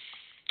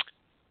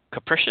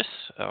capricious,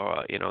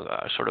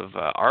 sort of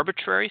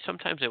arbitrary.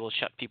 Sometimes they will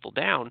shut people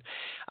down,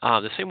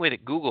 the same way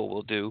that Google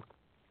will do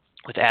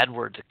with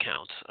AdWords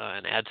accounts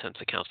and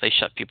AdSense accounts. They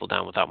shut people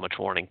down without much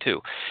warning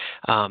too.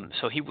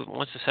 So he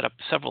wants to set up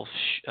several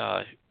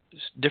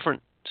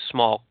different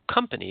small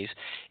companies,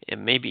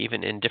 and maybe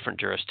even in different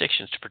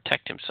jurisdictions, to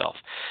protect himself.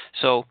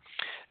 So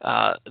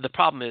the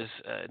problem is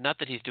not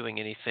that he's doing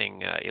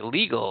anything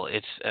illegal.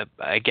 It's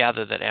I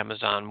gather that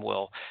Amazon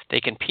they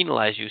can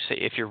penalize you, say,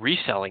 if you're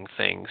reselling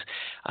things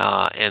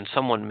and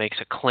someone makes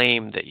a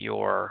claim that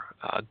your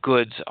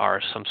goods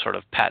are some sort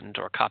of patent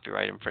or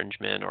copyright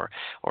infringement, or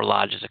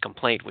lodges a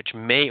complaint, which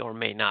may or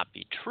may not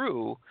be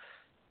true.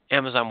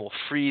 Amazon will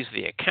freeze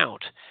the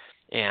account.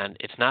 And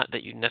it's not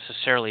that you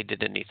necessarily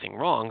did anything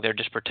wrong. They're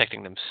just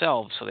protecting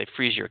themselves, so they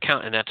freeze your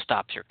account, and that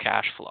stops your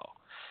cash flow.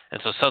 And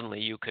so suddenly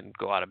you can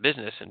go out of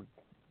business, and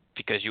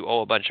because you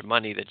owe a bunch of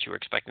money that you were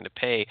expecting to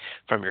pay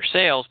from your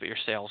sales, but your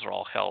sales are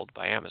all held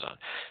by Amazon.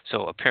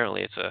 So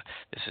apparently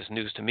this is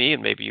news to me,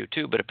 and maybe you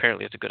too, but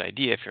apparently it's a good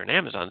idea if you're an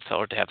Amazon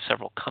seller to have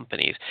several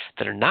companies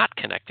that are not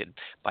connected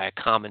by a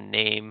common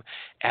name,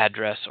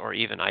 address, or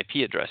even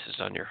IP addresses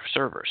on your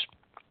servers.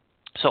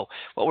 So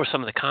what were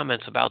some of the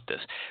comments about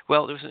this?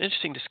 Well, there was an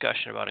interesting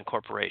discussion about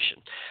incorporation.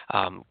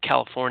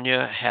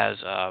 California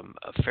has a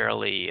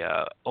fairly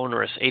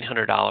onerous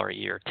 $800 a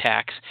year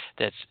tax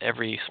that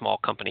every small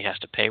company has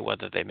to pay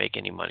whether they make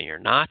any money or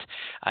not.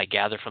 I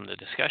gather from the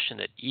discussion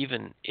that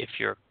even if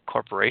your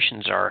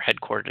corporations are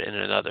headquartered in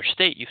another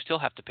state, you still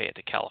have to pay it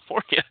to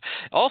California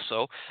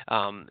also.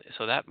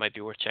 So that might be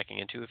worth checking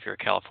into if you're a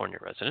California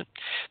resident.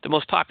 The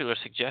most popular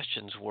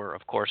suggestions were,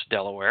 of course,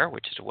 Delaware,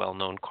 which is a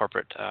well-known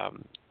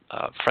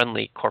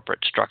friendly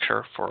corporate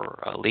structure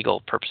for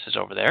legal purposes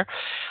over there.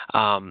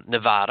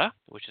 Nevada,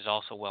 which is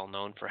also well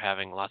known for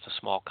having lots of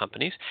small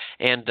companies.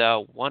 And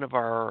one of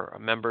our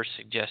members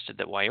suggested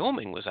that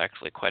Wyoming was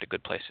actually quite a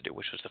good place to do,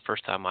 which was the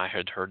first time I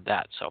had heard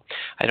that. So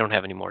I don't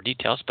have any more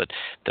details, but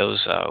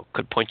those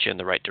could point you in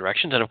the right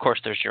directions. And of course,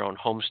 there's your own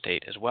home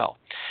state as well,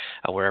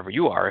 wherever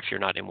you are, if you're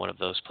not in one of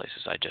those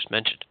places I just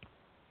mentioned.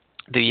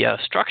 The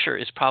structure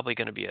is probably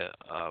going to be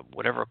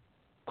whatever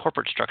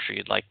corporate structure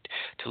you'd like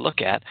to look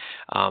at,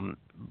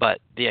 but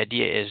the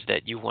idea is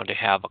that you want to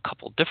have a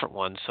couple different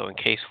ones, so in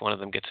case one of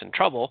them gets in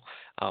trouble,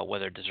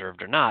 whether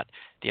deserved or not,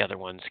 the other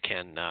ones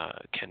can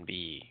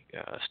be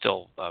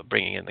still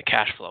bringing in the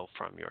cash flow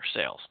from your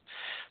sales.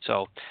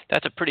 So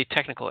that's a pretty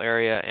technical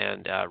area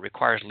and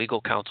requires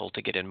legal counsel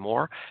to get in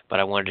more, but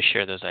I wanted to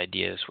share those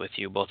ideas with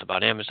you, both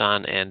about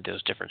Amazon and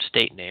those different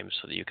state names,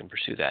 so that you can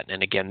pursue that.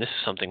 And again, this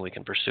is something we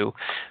can pursue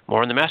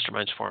more in the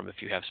MasterMinds forum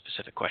if you have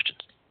specific questions.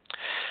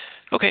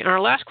 Okay, and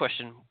our last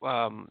question,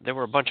 there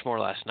were a bunch more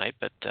last night,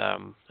 but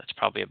that's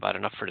probably about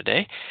enough for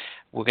today.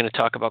 We're going to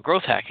talk about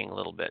growth hacking a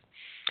little bit.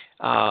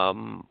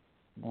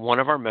 One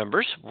of our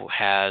members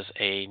has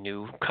a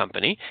new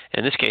company.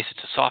 In this case, it's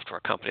a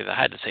software company that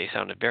I had to say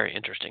sounded very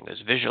interesting.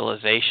 There's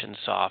visualization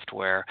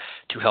software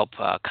to help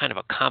kind of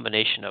a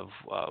combination of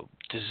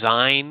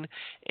design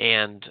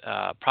and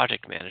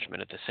project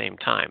management at the same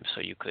time.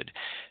 So you could,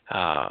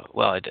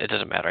 it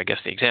doesn't matter. I guess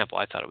the example,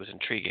 I thought it was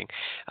intriguing.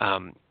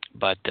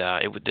 But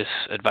this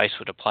advice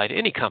would apply to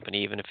any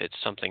company, even if it's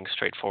something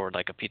straightforward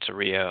like a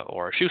pizzeria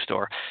or a shoe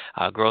store.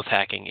 Growth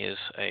hacking is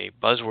a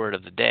buzzword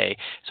of the day.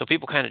 So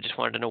people kind of just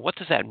wanted to know, what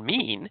does that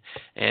mean,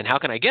 and how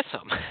can I get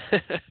some?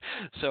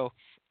 So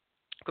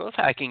growth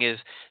hacking is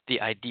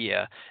the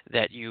idea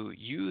that you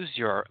use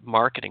your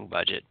marketing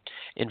budget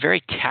in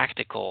very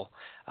tactical,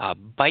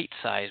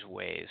 bite-sized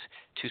ways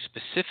to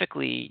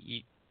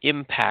specifically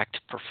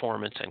impact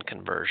performance and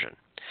conversion.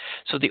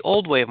 So the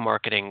old way of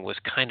marketing was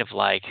kind of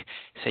like,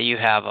 say you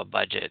have a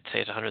budget, say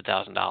it's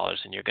 $100,000,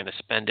 and you're going to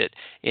spend it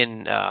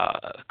in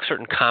a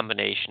certain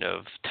combination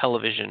of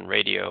television,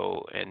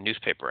 radio, and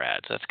newspaper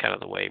ads. That's kind of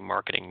the way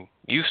marketing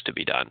used to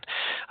be done.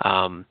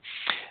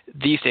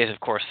 These days, of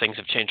course, things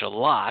have changed a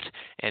lot,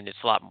 and it's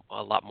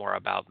a lot more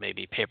about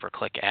maybe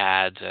pay-per-click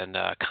ads and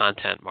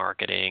content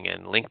marketing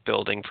and link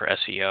building for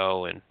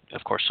SEO and,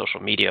 of course, social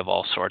media of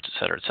all sorts, et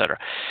cetera, et cetera.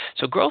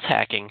 So growth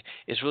hacking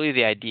is really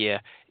the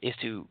idea is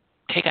to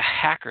take a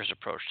hacker's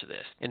approach to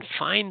this and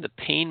find the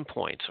pain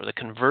points or the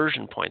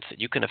conversion points that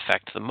you can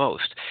affect the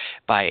most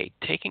by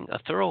taking a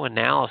thorough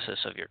analysis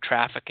of your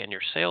traffic and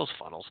your sales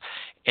funnels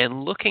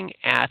and looking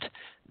at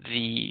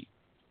the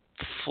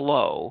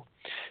flow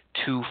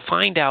to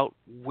find out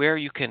where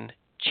you can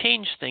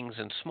change things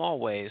in small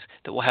ways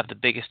that will have the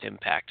biggest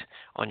impact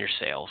on your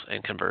sales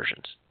and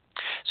conversions.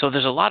 So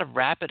there's a lot of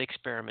rapid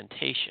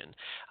experimentation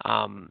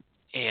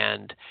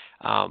and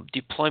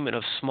deployment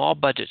of small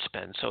budget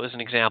spend. So as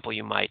an example,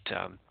 you might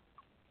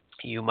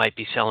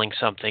be selling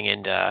something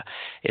and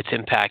it's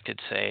impacted,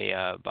 say,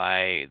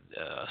 by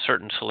a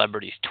certain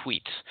celebrity's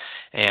tweets.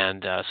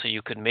 And so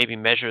you could maybe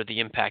measure the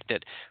impact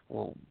that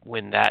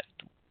when that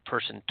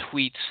person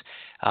tweets,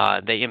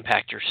 they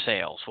impact your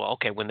sales. Well,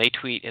 okay, when they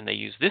tweet and they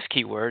use this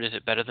keyword, is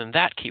it better than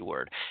that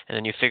keyword? And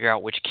then you figure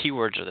out which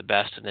keywords are the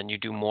best, and then you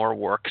do more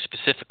work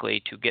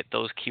specifically to get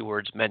those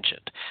keywords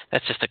mentioned.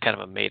 That's just a kind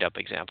of a made-up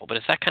example, but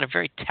it's that kind of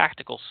very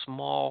tactical,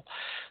 small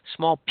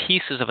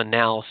pieces of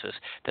analysis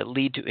that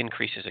lead to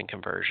increases in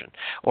conversion.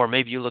 Or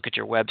maybe you look at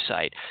your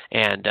website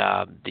and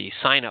the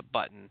sign-up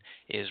button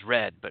is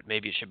red, but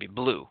maybe it should be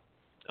blue.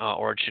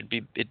 Or it should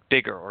be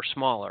bigger or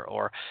smaller,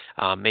 or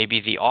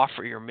maybe the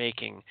offer you're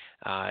making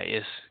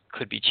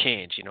could be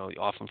changed. You know,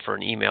 often for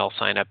an email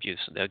sign up,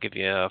 they'll give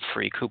you a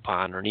free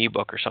coupon or an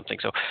ebook or something.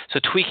 So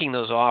tweaking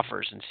those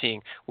offers and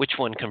seeing which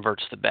one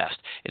converts the best.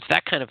 It's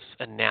that kind of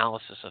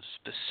analysis of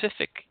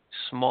specific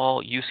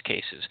small use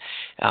cases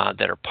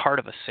that are part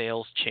of a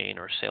sales chain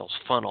or sales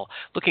funnel,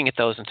 looking at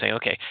those and saying,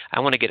 okay, I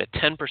want to get a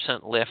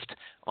 10% lift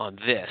on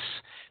this,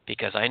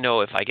 because I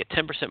know if I get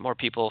 10% more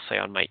people, say,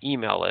 on my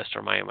email list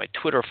or my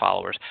Twitter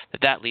followers,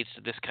 that leads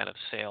to this kind of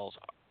sales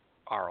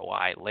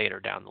ROI later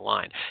down the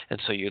line.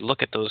 And so you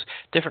look at those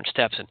different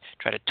steps and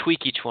try to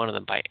tweak each one of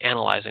them by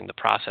analyzing the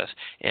process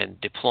and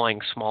deploying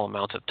small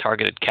amounts of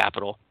targeted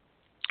capital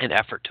and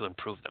effort to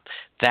improve them.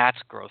 That's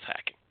growth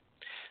hacking.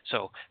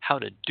 So how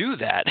to do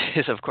that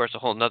is, of course, a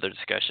whole other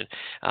discussion,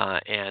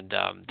 and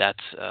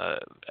that's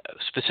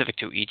specific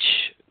to each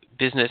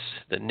business,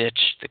 the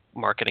niche, the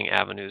marketing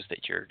avenues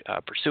that you're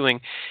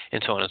pursuing,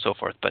 and so on and so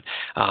forth. But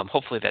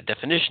hopefully that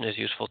definition is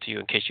useful to you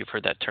in case you've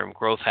heard that term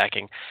growth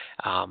hacking.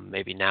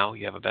 Maybe now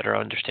you have a better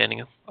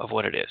understanding of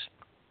what it is.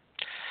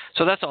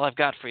 So that's all I've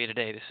got for you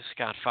today. This is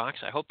Scott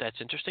Fox. I hope that's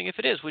interesting. If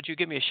it is, would you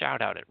give me a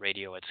shout out at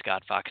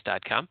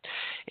radio@scottfox.com?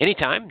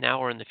 Anytime,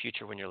 now or in the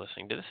future when you're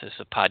listening to this. This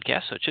is a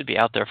podcast, so it should be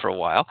out there for a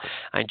while.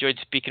 I enjoyed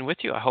speaking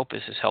with you. I hope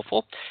this is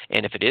helpful.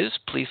 And if it is,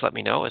 please let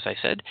me know, as I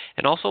said.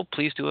 And also,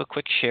 please do a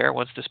quick share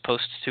once this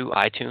posts to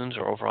iTunes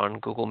or over on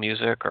Google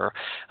Music or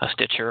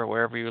Stitcher or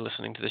wherever you're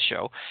listening to the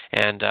show.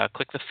 And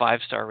click the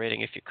 5-star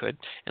rating if you could.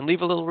 And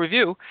leave a little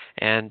review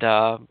and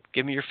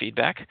give me your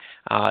feedback.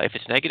 If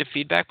it's negative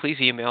feedback,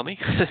 please email me.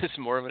 It's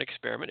more of an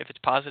experiment. If it's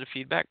positive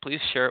feedback, please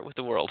share it with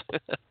the world.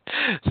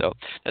 So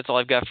that's all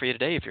I've got for you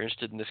today. If you're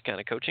interested in this kind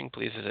of coaching,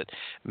 please visit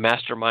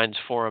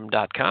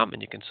MasterMindsForum.com,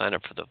 and you can sign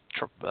up for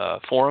the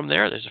forum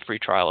there. There's a free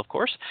trial, of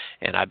course,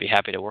 and I'd be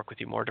happy to work with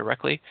you more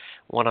directly,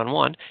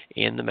 one-on-one,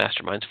 in the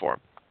Masterminds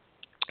Forum.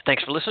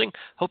 Thanks for listening.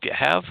 Hope you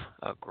have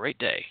a great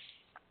day.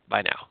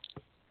 Bye now.